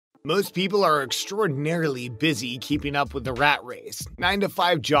Most people are extraordinarily busy keeping up with the rat race.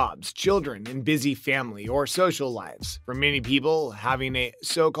 9-to-5 jobs, children, and busy family or social lives. For many people, having a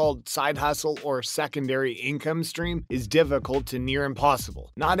so-called side hustle or secondary income stream is difficult to near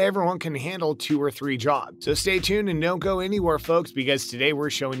impossible. Not everyone can handle 2 or 3 jobs. So stay tuned and don't go anywhere, folks, because today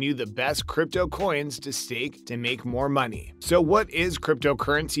we're showing you the best crypto coins to stake to make more money. So what is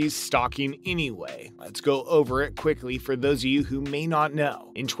cryptocurrencies staking anyway? Let's go over it quickly for those of you who may not know.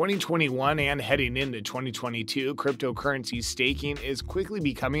 In 2021 and heading into 2022, cryptocurrency staking is quickly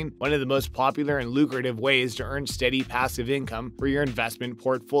becoming one of the most popular and lucrative ways to earn steady passive income for your investment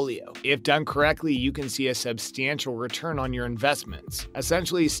portfolio. If done correctly, you can see a substantial return on your investments.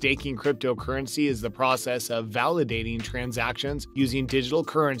 Essentially, staking cryptocurrency is the process of validating transactions using digital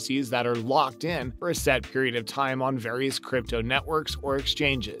currencies that are locked in for a set period of time on various crypto networks or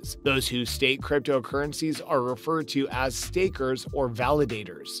exchanges. Those who stake cryptocurrencies are referred to as stakers or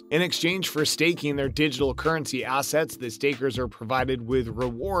validators. In exchange for staking their digital currency assets, the stakers are provided with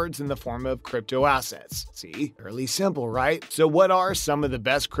rewards in the form of crypto assets. See? Fairly simple, right? So what are some of the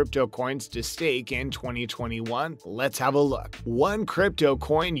best crypto coins to stake in 2021? Let's have a look. One crypto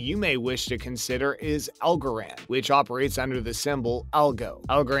coin you may wish to consider is Algorand, which operates under the symbol ALGO.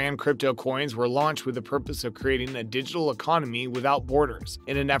 Algorand crypto coins were launched with the purpose of creating a digital economy without borders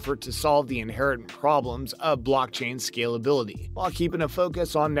in an effort to solve the inherent problems of blockchain scalability, while keeping a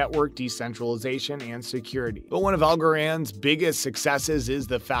focus on network decentralization and security. But one of Algorand's biggest successes is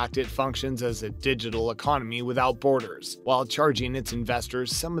the fact it functions as a digital economy without borders, while charging its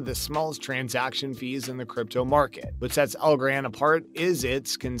investors some of the smallest transaction fees in the crypto market. What sets Algorand apart is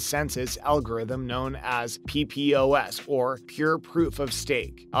its consensus algorithm known as PPOS, or Pure Proof of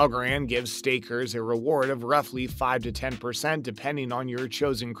Stake. Algorand gives stakers a reward of roughly 5 to 10% depending on your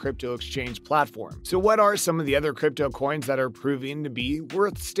chosen crypto exchange platform. So what are some of the other crypto coins that are proving to be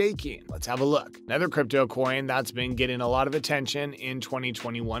worth staking? Let's have a look. Another crypto coin that's been getting a lot of attention in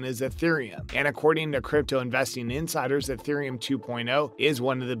 2021 is Ethereum. And according to crypto investing insiders, Ethereum 2.0 is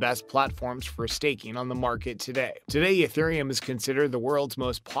one of the best platforms for staking on the market today. Today, Ethereum is considered the world's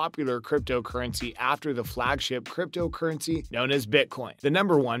most popular cryptocurrency after the flagship cryptocurrency known as Bitcoin, the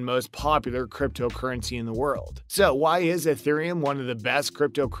 #1 most popular cryptocurrency in the world. So why is Ethereum one of the best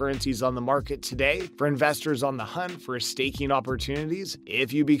cryptocurrencies on the market today? For investors on the hunt for staking opportunities,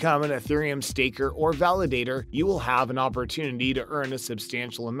 if you become an Ethereum staker or validator, you will have an opportunity to earn a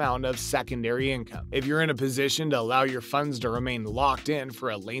substantial amount of secondary income. If you're in a position to allow your funds to remain locked in for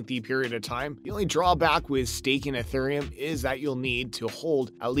a lengthy period of time, the only drawback with staking Ethereum is that you'll need to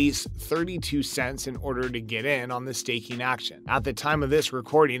hold at least 32 cents in order to get in on the staking action. At the time of this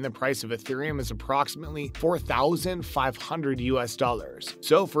recording, the price of Ethereum is approximately $4,500 US.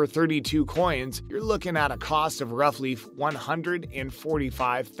 So for 32 coins, you're looking at a cost of roughly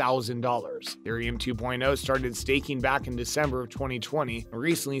 $145,000. Ethereum 2.0 started staking back in December of 2020 and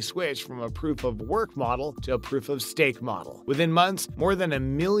recently switched from a proof of work model to a proof of stake model. Within months, more than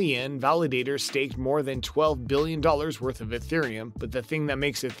 1 million validators staked more than $12 billion worth of Ethereum, but the thing that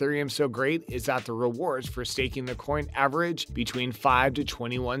makes Ethereum so great is that the rewards for staking the coin average between 5 to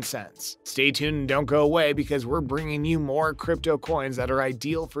 21 cents. Stay tuned and don't go away because we're bringing you more crypto coins that are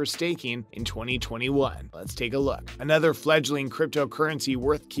ideal for staking in 2021. Let's take a look. Another fledgling cryptocurrency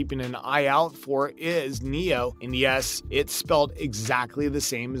worth keeping an eye out for is NEO, and yes, it's spelled exactly the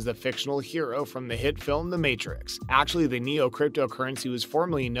same as the fictional hero from the hit film The Matrix. Actually, the NEO cryptocurrency was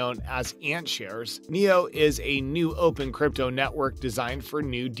formerly known as Ant Shares. NEO is a new open crypto network designed for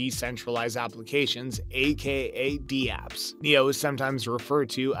new decentralized applications, aka dApps. NEO is sometimes referred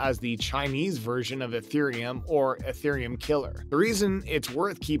to as the Chinese version of Ethereum or Ethereum Killer. The reason it's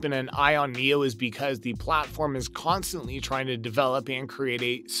worth keeping an eye on NEO is because the platform is constantly trying to develop and create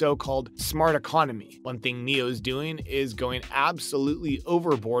a so-called smart economy. One thing NEO is doing is going absolutely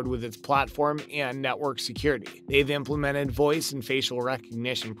overboard with its platform and network security. They've implemented voice and facial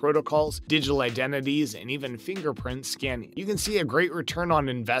recognition protocols, digital identities, and even fingerprint scanning. You can see a great return on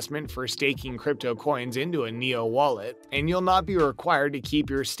investment for staking crypto coins into a NEO wallet, and you'll not be required to keep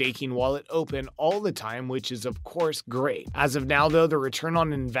your staking wallet open all the time, which is of course great. As of now though, the return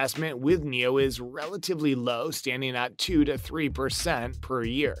on investment with NEO is relatively low, standing at 2 to 3% per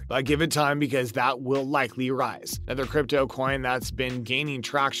year. But give it time because that will likely rise. Another crypto coin that's been gaining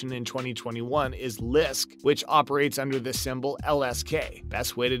traction in 2021 is Lisk, which operates under the symbol LSK.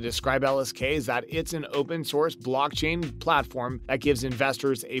 Best way to describe LSK is that it's an open source blockchain platform that gives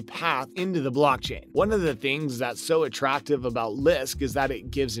investors a path into the blockchain. One of the things that's so attractive about Lisk is that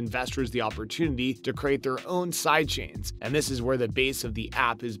it gives investors the opportunity to create their own sidechains, and this is where the base of the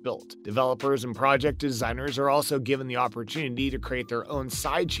app is built. Developers and project designers are also given the opportunity to create their own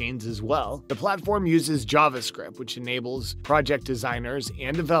side chains as well. The platform uses JavaScript, which enables project designers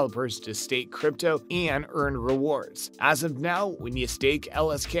and developers to stake crypto and earn rewards. As of now, when you stake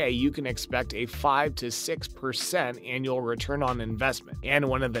LSK, you can expect a 5 to 6% annual return on investment. And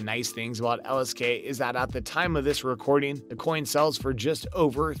one of the nice things about LSK is that at the time of this recording, the coin sells for just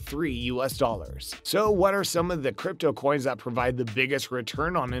over $3. So what are some of the crypto coins that provide the biggest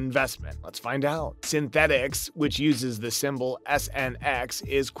return on investment? Let's find out. Synthetics, which uses the symbol SNX,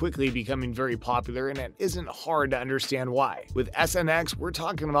 is quickly becoming very popular, and it isn't hard to understand why. With SNX, we're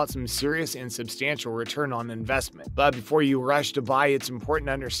talking about some serious and substantial return on investment. But before you rush to buy, it's important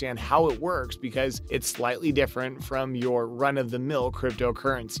to understand how it works because it's slightly different from your run-of-the-mill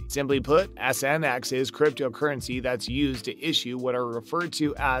cryptocurrency. Simply put, SNX is cryptocurrency that's used to issue what are referred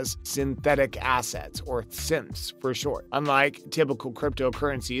to as synthetic assets, or synths for short. Unlike typical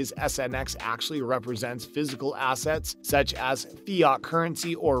cryptocurrencies, SNX actually represents physical assets such as fiat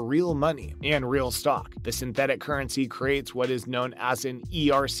currency or real money and real stock. The synthetic currency creates what is known as an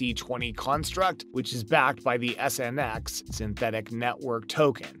ERC20 construct, which is backed by the SNX synthetic network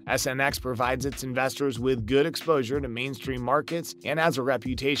token. SNX provides its investors with good exposure to mainstream markets and has a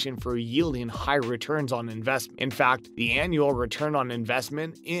reputation for yielding high returns on investment. In fact, the annual return on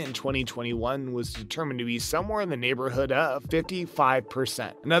investment in 2021 was determined to be somewhere in the neighborhood of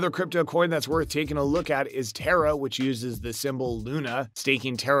 55%. Another crypto coin that's worth taking a look at is Terra, which uses the symbol Luna.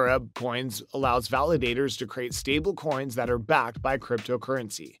 Staking Terra coins allows validators to create stable coins that are backed by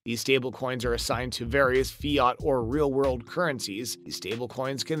cryptocurrency. These stable coins are assigned to various fiat or real-world currencies. These stable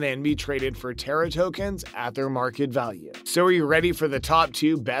coins can then be traded for Terra tokens at their market value. So are you ready for the top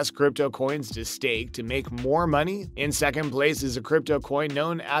 2 best crypto coins to stake to make more money? In second place is a crypto coin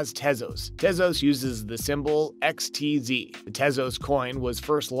known as Tezos. Tezos uses the symbol XTZ. The Tezos coin was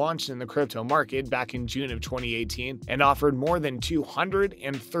first launched in the crypto market back in June of 2018 and offered more than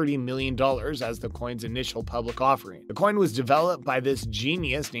 $230 million as the coin's initial public offering. The coin was developed by this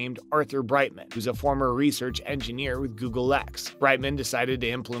genius named Arthur Brightman, who's a former research engineer with Google X. Brightman decided to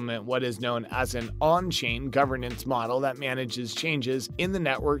implement what is known as an on-chain governance model that manages changes in the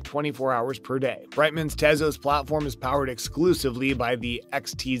network 24 hours per day. Brightman's Tezos platform is powered exclusively by the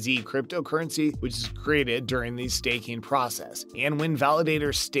XTZ cryptocurrency, which is created during the staking process. And when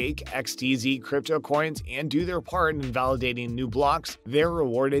validators stake XTZ crypto coins and do their part in validating new blocks, they're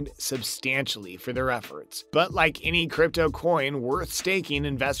rewarded substantially for their efforts. But like any crypto coin worth staking,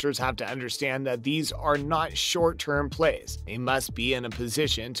 investors have to understand that these are not short-term plays. They must be in a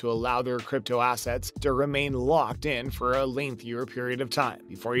position to allow their crypto assets to remain locked in for a lengthier period of time.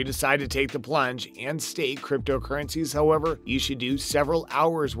 Before you decide to take the plunge and stake cryptocurrencies, however, you should do several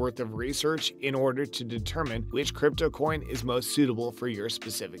hours worth of research in order to determine which crypto coin is most suitable for your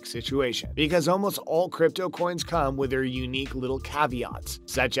specific situation. Because almost all crypto coins come with their unique little caveats,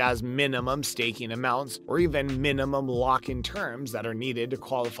 such as minimum staking amounts or even minimum lock-in terms that are needed to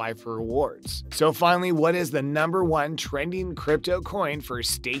qualify for rewards. So finally, what is the #1 trending crypto coin for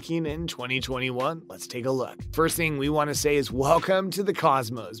staking in 2021? Let's take a look. First thing we want to say is welcome to the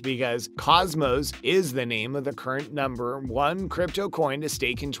Cosmos, because Cosmos is the name of the current #1 crypto coin to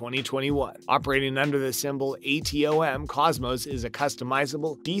stake in 2021. Operating under the symbol ATOM, Cosmos is a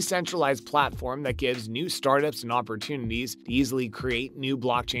customizable, decentralized platform that gives new startups an opportunities to easily create new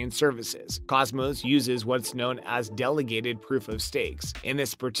blockchain services. Cosmos uses what's known as delegated proof of stakes. In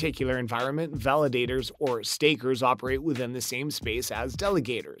this particular environment, validators or stakers operate within the same space as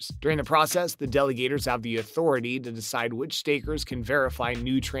delegators. During the process, the delegators have the authority to decide which stakers can verify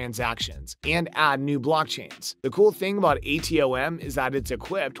new transactions and add new blockchains. The cool thing about ATOM is that it's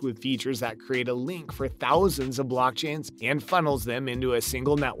equipped with features that create a link for thousands of blockchains and funnels them into a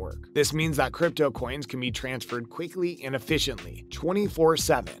single network. This means that crypto coins can be transferred quickly and efficiently,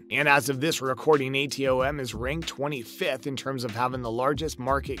 24/7. And as of this recording, ATOM is ranked 25th in terms of having the largest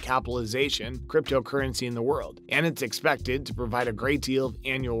market capitalization cryptocurrency in the world, and it's expected to provide a great deal of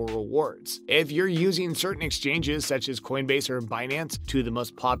annual rewards. If you're using certain exchanges such as Coinbase or Binance, two of the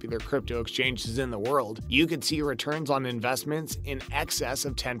most popular crypto exchanges in the world, you could see returns on investments in excess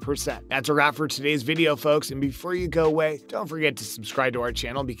of 10%. That's a wrap for today's video, folks, and before you go away, don't forget to subscribe to our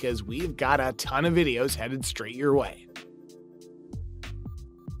channel because we've got a ton of videos headed straight your way.